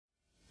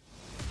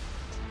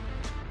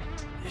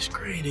This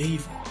great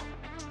evil,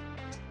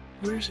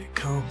 where's it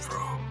come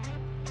from?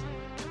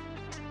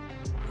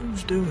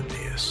 Who's doing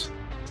this?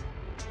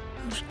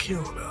 Who's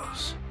killing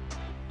us?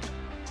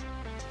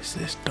 Is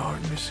this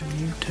darkness in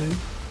you too?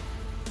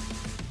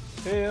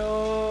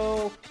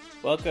 Heyo!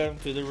 Welcome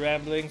to the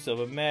ramblings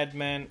of a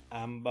madman.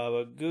 I'm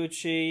Baba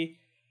Gucci,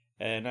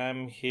 and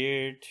I'm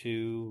here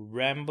to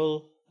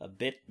ramble a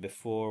bit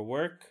before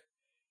work.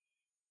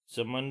 It's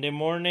a Monday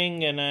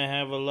morning, and I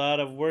have a lot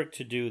of work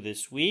to do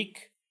this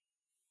week.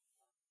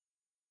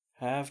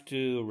 Have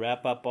to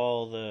wrap up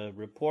all the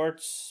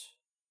reports,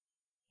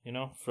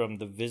 from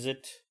the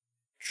visit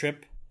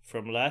trip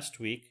from last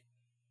week.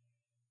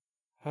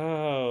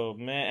 Oh,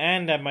 man,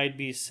 and I might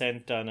be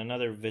sent on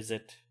another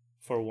visit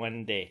for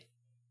one day.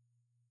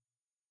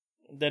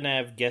 Then I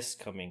have guests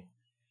coming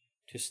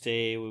to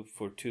stay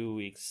for 2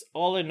 weeks.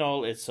 All in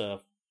all, it's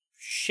a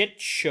shit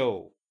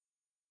show.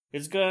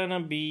 It's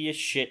gonna be a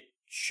shit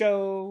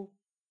show.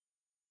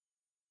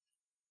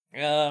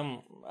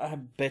 I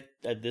bet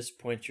at this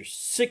point you're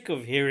sick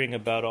of hearing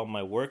about all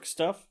my work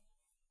stuff.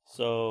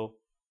 So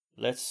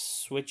let's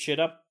switch it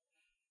up.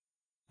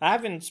 I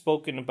haven't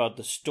spoken about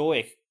the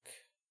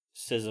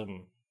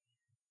Stoicism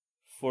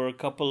for a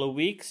couple of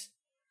weeks,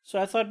 so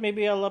I thought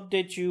maybe I'll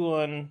update you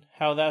on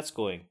how that's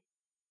going.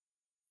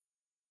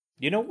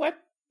 You know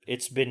what?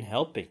 It's been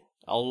helping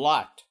a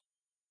lot.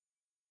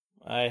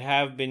 I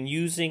have been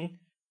using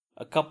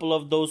a couple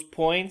of those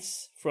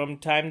points from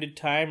time to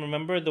time.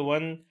 Remember the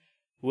one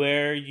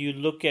where you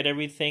look at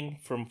everything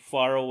from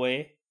far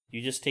away?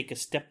 You just take a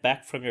step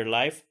back from your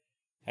life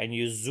and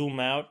you zoom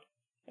out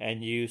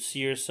and you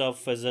see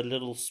yourself as a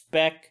little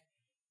speck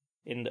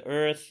in the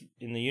earth,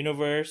 in the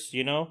universe,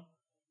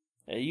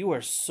 You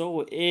are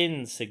so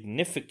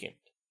insignificant.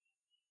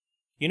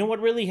 You know what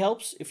really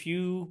helps if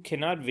you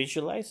cannot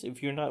visualize?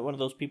 If you're not one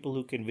of those people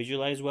who can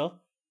visualize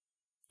well?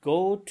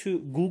 Go to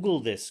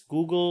Google this.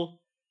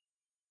 Google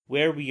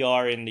where we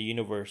are in the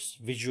universe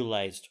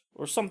visualized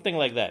or something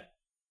like that.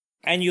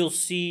 And you'll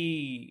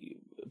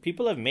see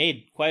people have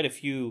made quite a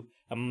few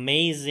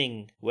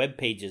amazing web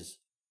pages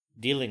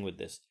dealing with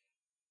this,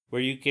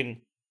 where you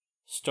can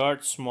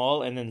start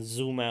small and then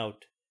zoom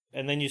out.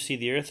 And then you see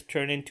the earth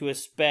turn into a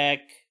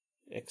speck,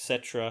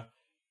 etc.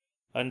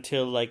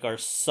 Until our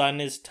sun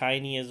is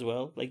tiny as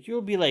well.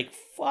 You'll be like,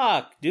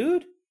 fuck,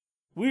 dude,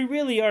 we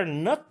really are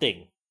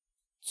nothing.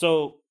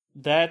 So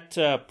that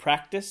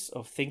practice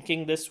of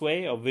thinking this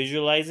way, of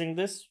visualizing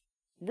this,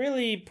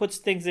 really puts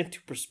things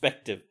into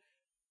perspective.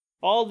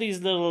 All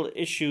these little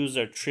issues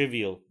are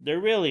trivial. They're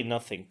really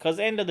nothing. Because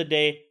end of the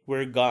day,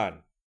 we're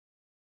gone.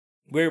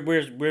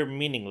 We're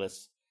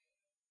meaningless.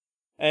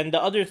 And the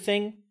other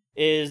thing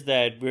is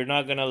that we're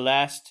not going to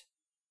last.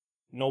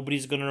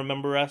 Nobody's going to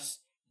remember us.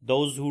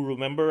 Those who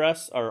remember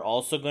us are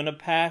also going to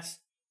pass.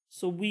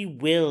 So we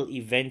will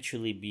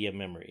eventually be a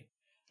memory.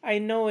 I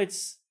know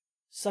it's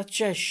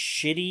such a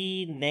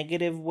shitty,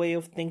 negative way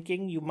of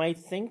thinking, you might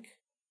think.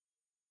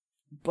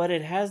 But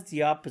it has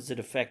the opposite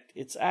effect.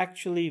 It's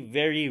actually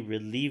very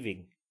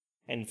relieving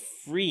and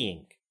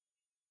freeing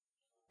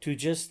to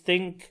just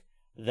think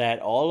that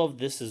all of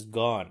this is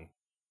gone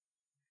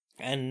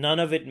and none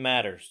of it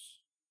matters.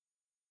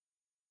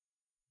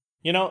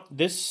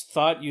 This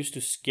thought used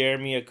to scare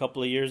me a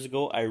couple of years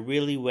ago. I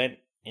really went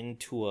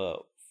into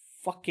a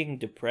fucking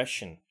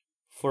depression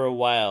for a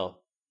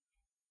while.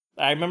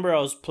 I remember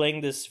I was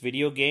playing this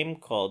video game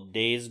called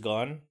Days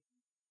Gone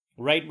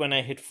right when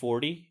I hit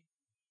 40.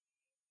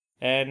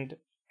 And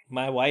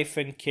my wife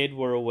and kid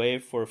were away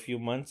for a few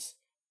months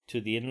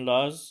to the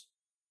in-laws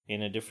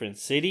in a different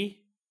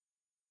city.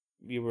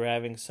 We were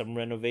having some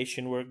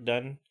renovation work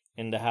done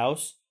in the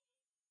house.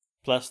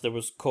 Plus there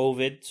was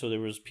COVID, so there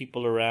was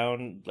people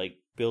around,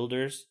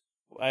 builders.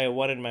 I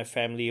wanted my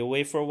family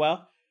away for a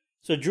while.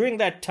 So during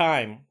that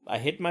time, I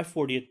hit my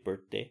 40th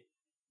birthday,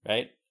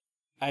 right?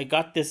 I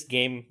got this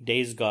game,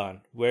 Days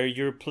Gone, where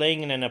you're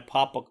playing in an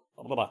apocalypse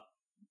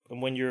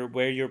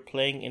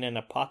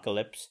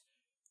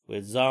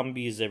with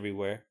zombies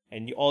everywhere,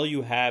 and all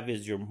you have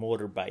is your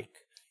motorbike.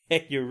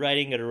 You're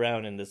riding it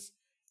around in this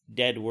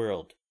dead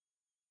world.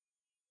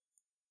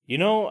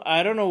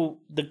 I don't know,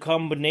 the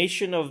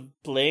combination of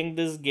playing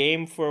this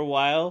game for a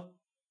while,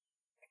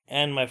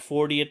 and my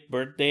 40th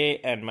birthday,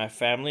 and my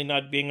family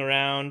not being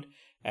around,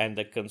 and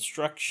the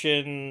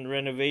construction,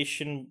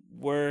 renovation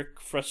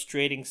work,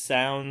 frustrating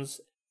sounds,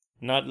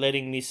 not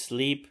letting me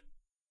sleep,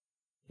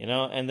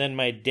 and then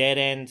my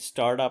dead-end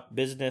startup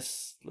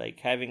business,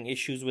 having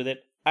issues with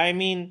it. I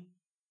mean,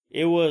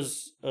 it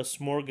was a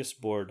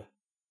smorgasbord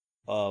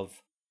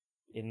of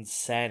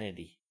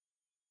insanity.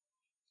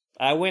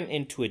 I went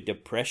into a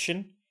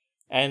depression,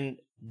 and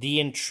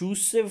the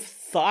intrusive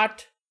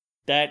thought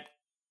that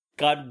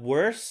got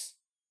worse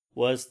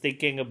was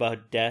thinking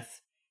about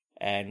death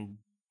and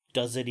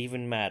does it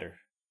even matter?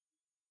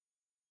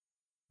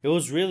 It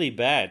was really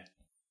bad.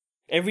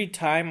 Every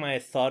time I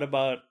thought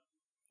about,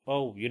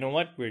 oh, you know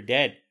what? We're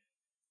dead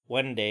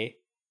one day,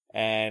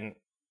 and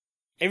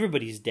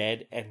everybody's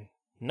dead, and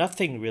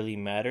nothing really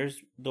matters.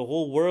 The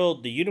whole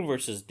world, the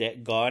universe is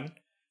gone.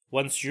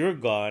 Once you're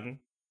gone,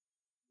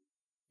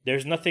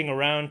 There's nothing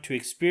around to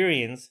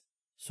experience.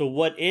 So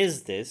what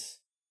is this?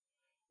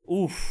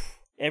 Oof.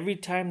 Every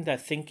time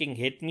that thinking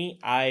hit me,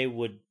 I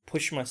would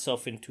push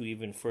myself into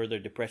even further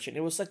depression.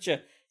 It was such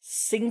a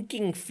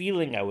sinking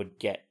feeling I would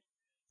get.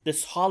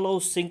 This hollow,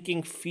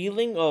 sinking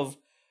feeling of,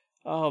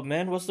 oh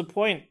man, what's the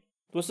point?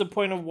 What's the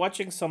point of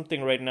watching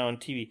something right now on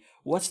TV?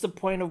 What's the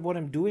point of what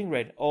I'm doing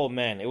right now? Oh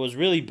man, it was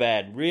really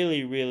bad.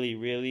 Really, really,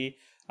 really.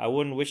 I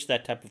wouldn't wish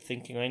that type of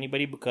thinking on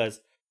anybody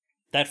because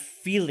that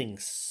feeling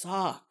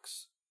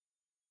sucks.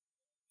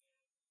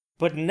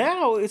 But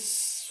now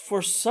it's,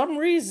 for some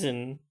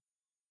reason,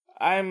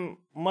 I'm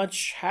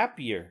much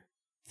happier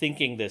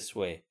thinking this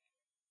way.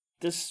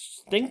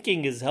 This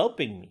thinking is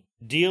helping me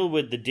deal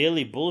with the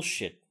daily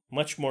bullshit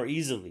much more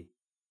easily.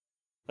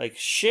 Like,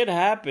 shit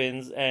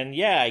happens, and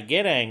yeah, I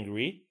get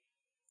angry.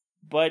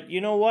 But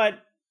you know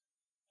what?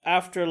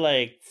 After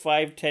like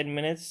 5-10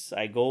 minutes,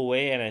 I go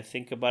away and I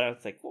think about it.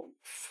 It's like, well,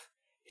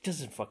 it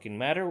doesn't fucking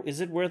matter. Is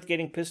it worth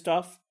getting pissed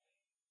off?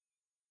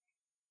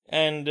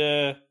 And,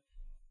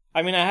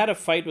 I mean, I had a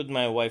fight with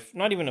my wife.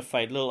 Not even a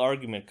fight, little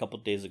argument a couple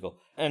of days ago.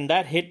 And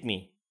that hit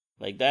me.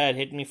 Like, that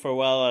hit me for a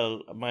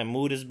while. My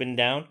mood has been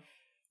down.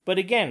 But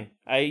again,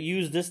 I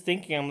use this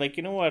thinking. I'm like,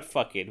 you know what?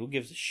 Fuck it. Who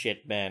gives a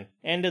shit, man?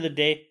 End of the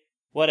day,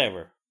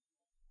 whatever.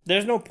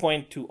 There's no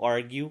point to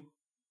argue.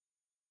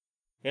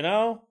 You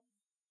know?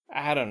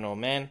 I don't know,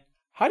 man.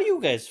 How do you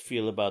guys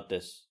feel about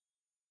this?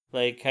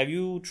 Like, have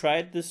you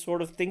tried this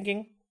sort of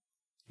thinking?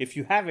 If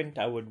you haven't,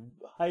 I would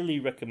highly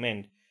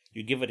recommend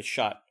you give it a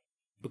shot.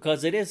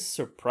 Because it is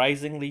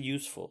surprisingly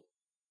useful.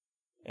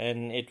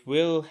 And it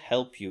will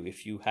help you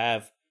if you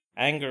have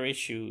anger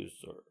issues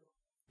or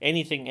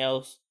anything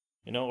else,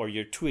 you know, or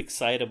you're too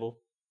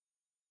excitable.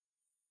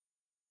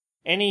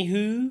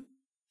 Anywho,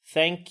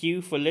 thank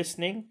you for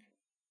listening.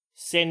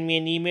 Send me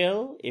an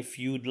email if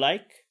you'd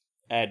like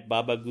at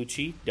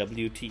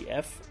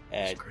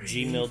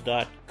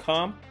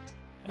babaguchiwtf@gmail.com.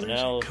 And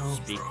I'll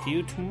speak to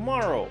you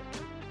tomorrow.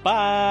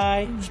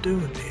 Bye. Who's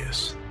doing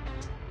this?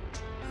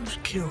 Who's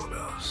killed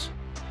us?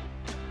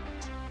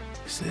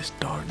 Is this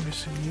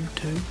darkness in you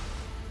too?